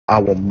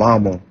our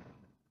mama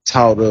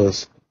taught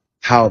us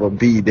how to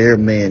be their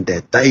man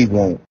that they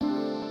want.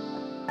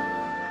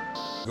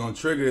 Gonna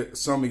trigger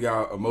some of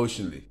y'all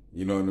emotionally,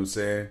 you know what I'm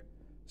saying?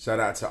 Shout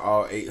out to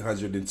all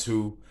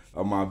 802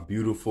 of my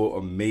beautiful,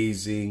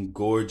 amazing,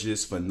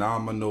 gorgeous,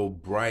 phenomenal,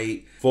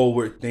 bright,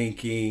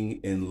 forward-thinking,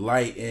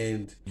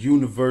 enlightened,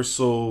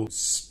 universal,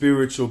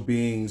 spiritual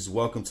beings.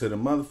 Welcome to the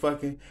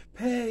motherfucking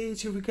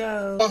page. Here we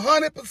go.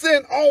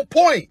 100% on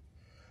point.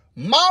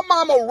 My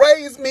mama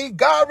raised me,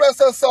 God rest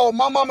her soul.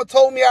 My mama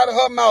told me out of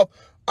her mouth,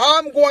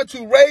 I'm going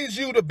to raise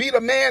you to be the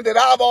man that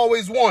I've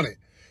always wanted.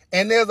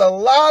 And there's a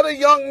lot of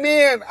young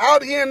men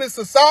out here in this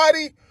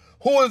society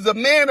who is the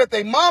man that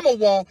they mama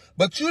want,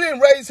 but you didn't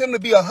raise him to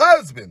be a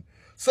husband.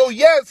 So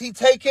yes, he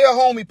take care of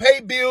home, he pay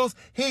bills,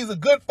 he's a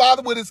good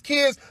father with his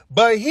kids,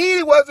 but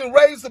he wasn't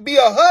raised to be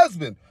a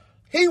husband.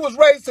 He was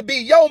raised to be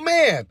your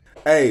man.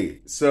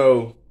 Hey,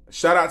 so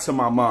shout out to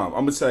my mom.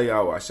 I'm gonna tell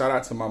y'all why. Shout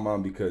out to my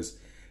mom because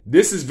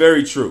this is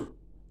very true.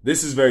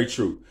 This is very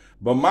true.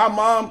 But my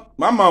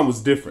mom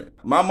was different.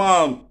 My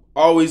mom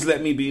always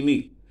let me be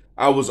me.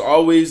 I was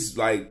always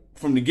like,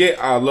 from the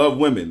get, I love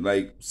women.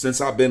 Like,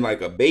 since I've been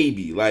like a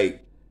baby,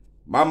 like,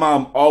 my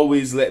mom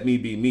always let me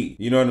be me.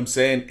 You know what I'm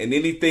saying? And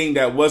anything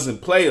that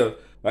wasn't player,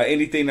 or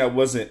anything that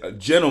wasn't a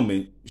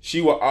gentleman, she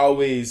would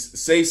always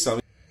say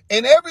something.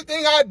 And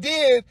everything I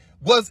did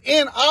was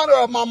in honor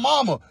of my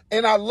mama.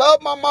 And I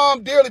love my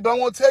mom dearly, but I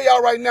want to tell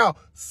y'all right now,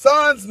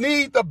 sons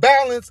need the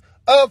balance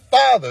of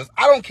fathers.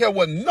 I don't care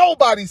what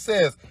nobody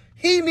says.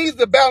 He needs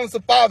the balance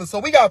of fathers. So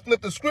we got to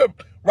flip the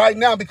script right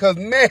now because,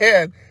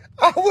 man,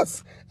 I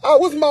was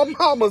my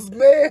mama's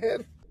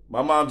man.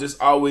 My mom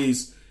just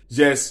always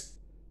just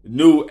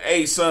knew,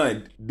 hey,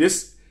 son,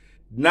 this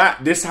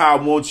how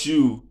I want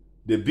you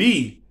to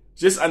be.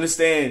 Just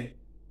understand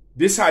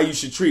this how you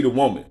should treat a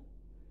woman.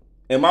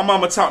 And my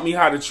mama taught me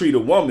how to treat a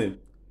woman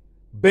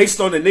based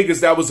on the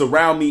niggas that was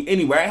around me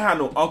anyway. I ain't had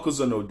no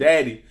uncles or no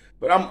daddy,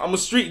 but I'm a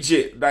street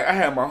jit. Like, I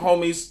had my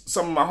homies.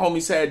 Some of my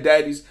homies had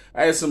daddies.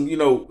 I had some,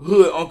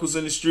 hood uncles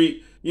in the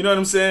street. You know what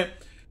I'm saying?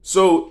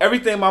 So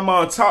everything my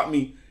mom taught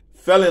me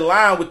fell in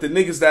line with the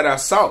niggas that I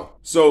saw.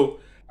 So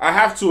I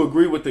have to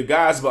agree with the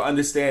guys, but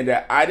understand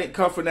that I didn't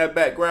come from that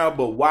background,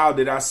 but wow,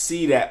 did I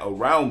see that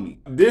around me.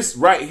 This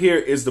right here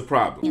is the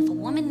problem. If a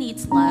woman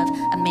needs love,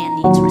 a man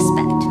needs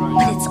respect.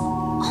 But it's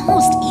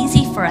almost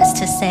easy for us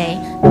to say,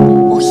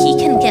 well, he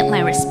can get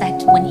my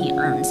respect when he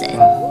earns it.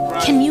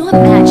 Can you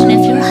imagine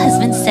if your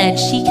husband said,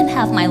 she can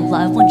have my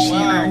love when she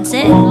earns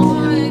it?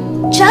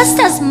 Just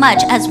as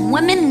much as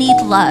women need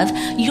love,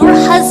 your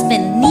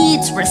husband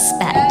needs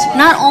respect.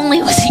 Not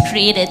only was he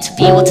created to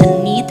be able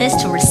to need this,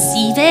 to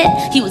receive it,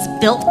 he was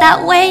built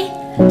that way,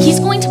 he's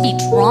going to be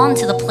drawn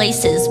to the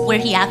places where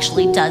he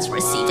actually does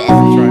receive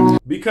it.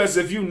 Because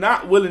if you're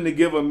not willing to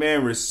give a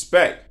man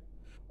respect,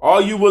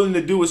 all you're willing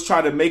to do is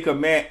try to make a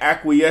man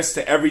acquiesce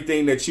to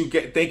everything that you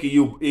think of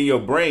you in your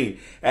brain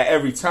at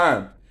every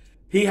time.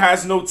 He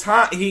has no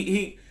time.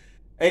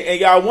 And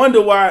y'all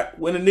wonder why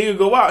when a nigga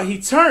go out,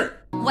 he turn.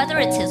 Whether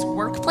it's his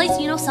workplace,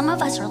 some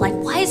of us are like,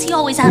 why is he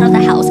always out of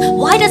the house?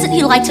 Why doesn't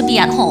he like to be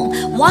at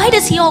home? Why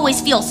does he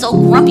always feel so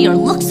grumpy or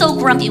look so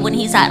grumpy when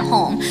he's at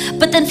home?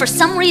 But then for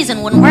some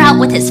reason, when we're out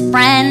with his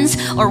friends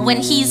or when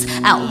he's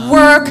at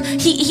work,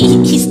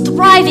 he's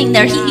thriving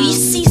there. You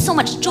see so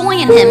much joy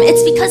in him.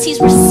 It's because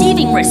he's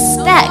receiving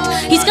respect.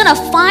 He's gonna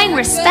find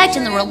respect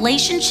in the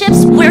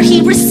relationships where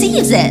he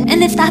receives it.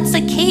 And if that's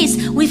the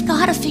case, we've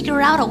got to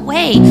figure out a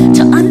way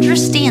to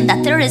understand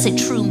that there is a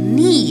true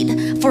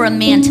need for a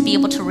man to be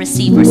able to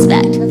receive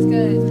respect. That's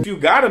good. If you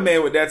got a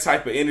man with that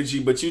type of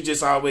energy, but you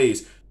just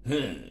always,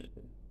 then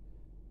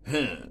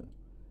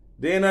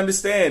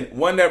understand,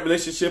 one, that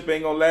relationship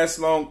ain't gonna last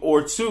long,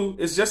 or two,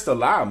 it's just a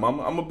lie,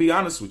 mama. I'm gonna be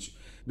honest with you.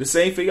 The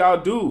same for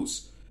y'all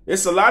dudes.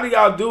 It's a lot of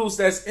y'all dudes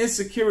that's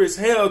insecure as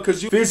hell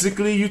because you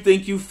physically, you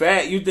think you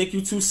fat, you think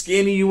you too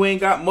skinny, you ain't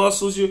got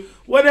muscles, you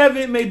whatever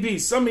it may be.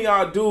 Some of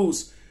y'all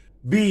dudes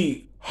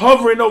be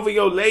hovering over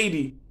your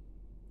lady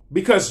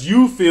because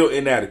you feel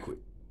inadequate.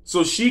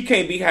 So she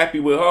can't be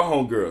happy with her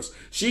homegirls.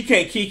 She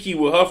can't kiki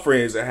with her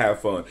friends and have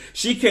fun.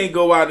 She can't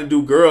go out and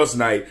do girls'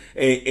 night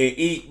and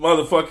eat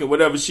motherfucking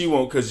whatever she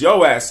want because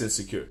your ass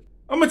insecure.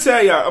 I'm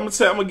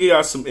gonna give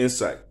y'all some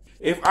insight.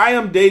 If I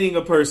am dating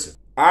a person,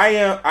 I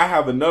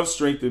have enough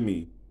strength in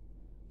me.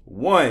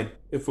 One,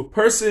 if a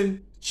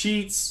person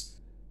cheats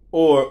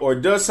or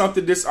does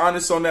something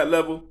dishonest on that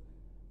level,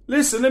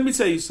 listen, let me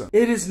tell you something.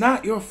 It is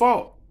not your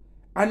fault.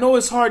 I know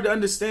it's hard to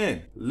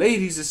understand,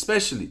 ladies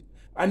especially.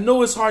 I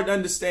know it's hard to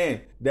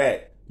understand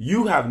that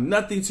you have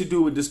nothing to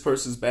do with this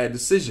person's bad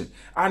decision.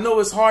 I know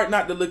it's hard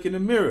not to look in the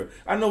mirror.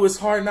 I know it's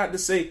hard not to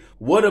say,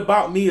 what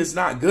about me is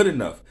not good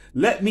enough?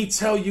 Let me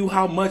tell you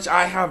how much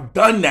I have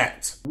done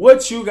that.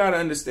 What you got to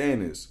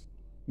understand is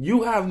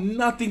you have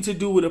nothing to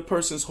do with a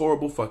person's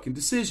horrible fucking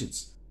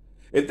decisions.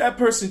 If that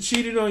person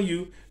cheated on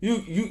you,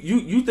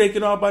 you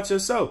thinking all about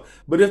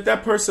yourself. But if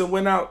that person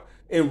went out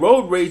and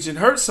road rage and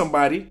hurt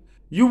somebody,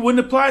 You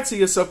wouldn't apply it to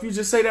yourself. You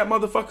just say that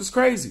motherfucker's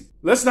crazy.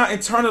 Let's not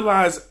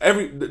internalize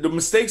the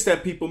mistakes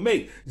that people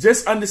make.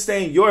 Just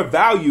understand your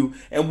value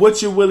and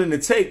what you're willing to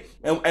take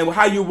and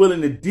how you're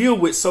willing to deal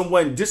with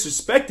someone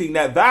disrespecting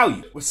that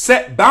value.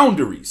 Set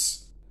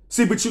boundaries.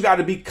 See, but you got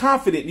to be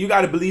confident. You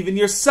got to believe in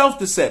yourself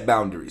to set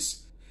boundaries.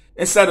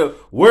 Instead of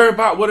worry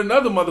about what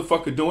another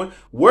motherfucker doing,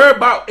 worry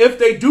about if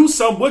they do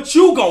something, what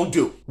you gonna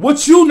do,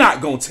 what you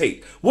not gonna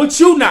take, what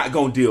you not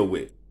gonna deal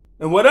with.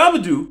 And what I'm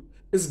gonna do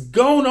is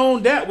going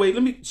on that way.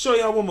 Let me show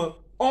y'all where my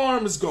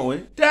arm is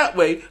going that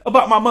way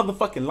about my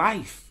motherfucking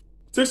life.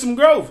 Took some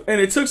growth and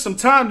it took some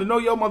time to know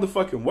your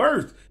motherfucking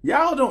worth.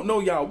 Y'all don't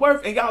know y'all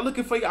worth and y'all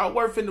looking for y'all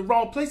worth in the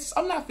wrong places.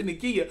 I'm not finna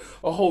give you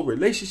a whole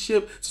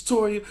relationship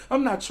tutorial.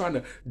 I'm not trying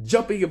to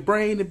jump in your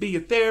brain and be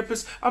your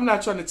therapist. I'm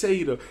not trying to tell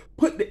you to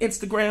put the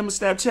Instagram and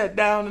Snapchat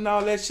down and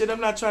all that shit.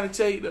 I'm not trying to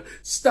tell you to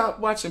stop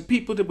watching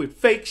people that with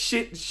fake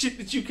shit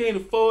that you can't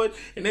afford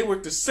and they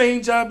work the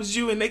same job as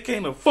you and they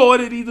can't afford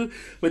it either,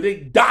 but they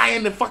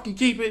dying to fucking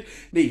keep it.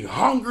 They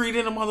hungry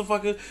than a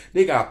motherfucker.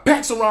 They got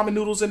packs of ramen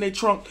noodles in their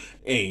trunk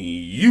and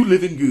you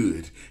living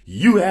good.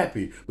 You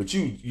happy, but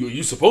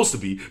you supposed to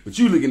be, but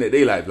you looking at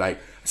their life like,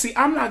 see,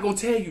 I'm not gonna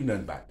tell you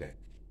nothing about that.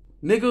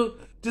 Nigga,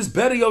 just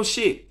better your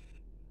shit.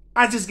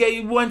 I just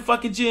gave you one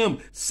fucking gem.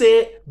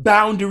 Set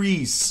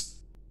boundaries.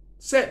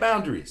 Set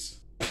boundaries.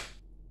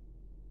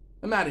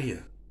 I'm out of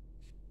here.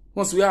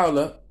 Once we all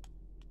up,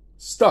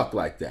 stuck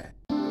like that.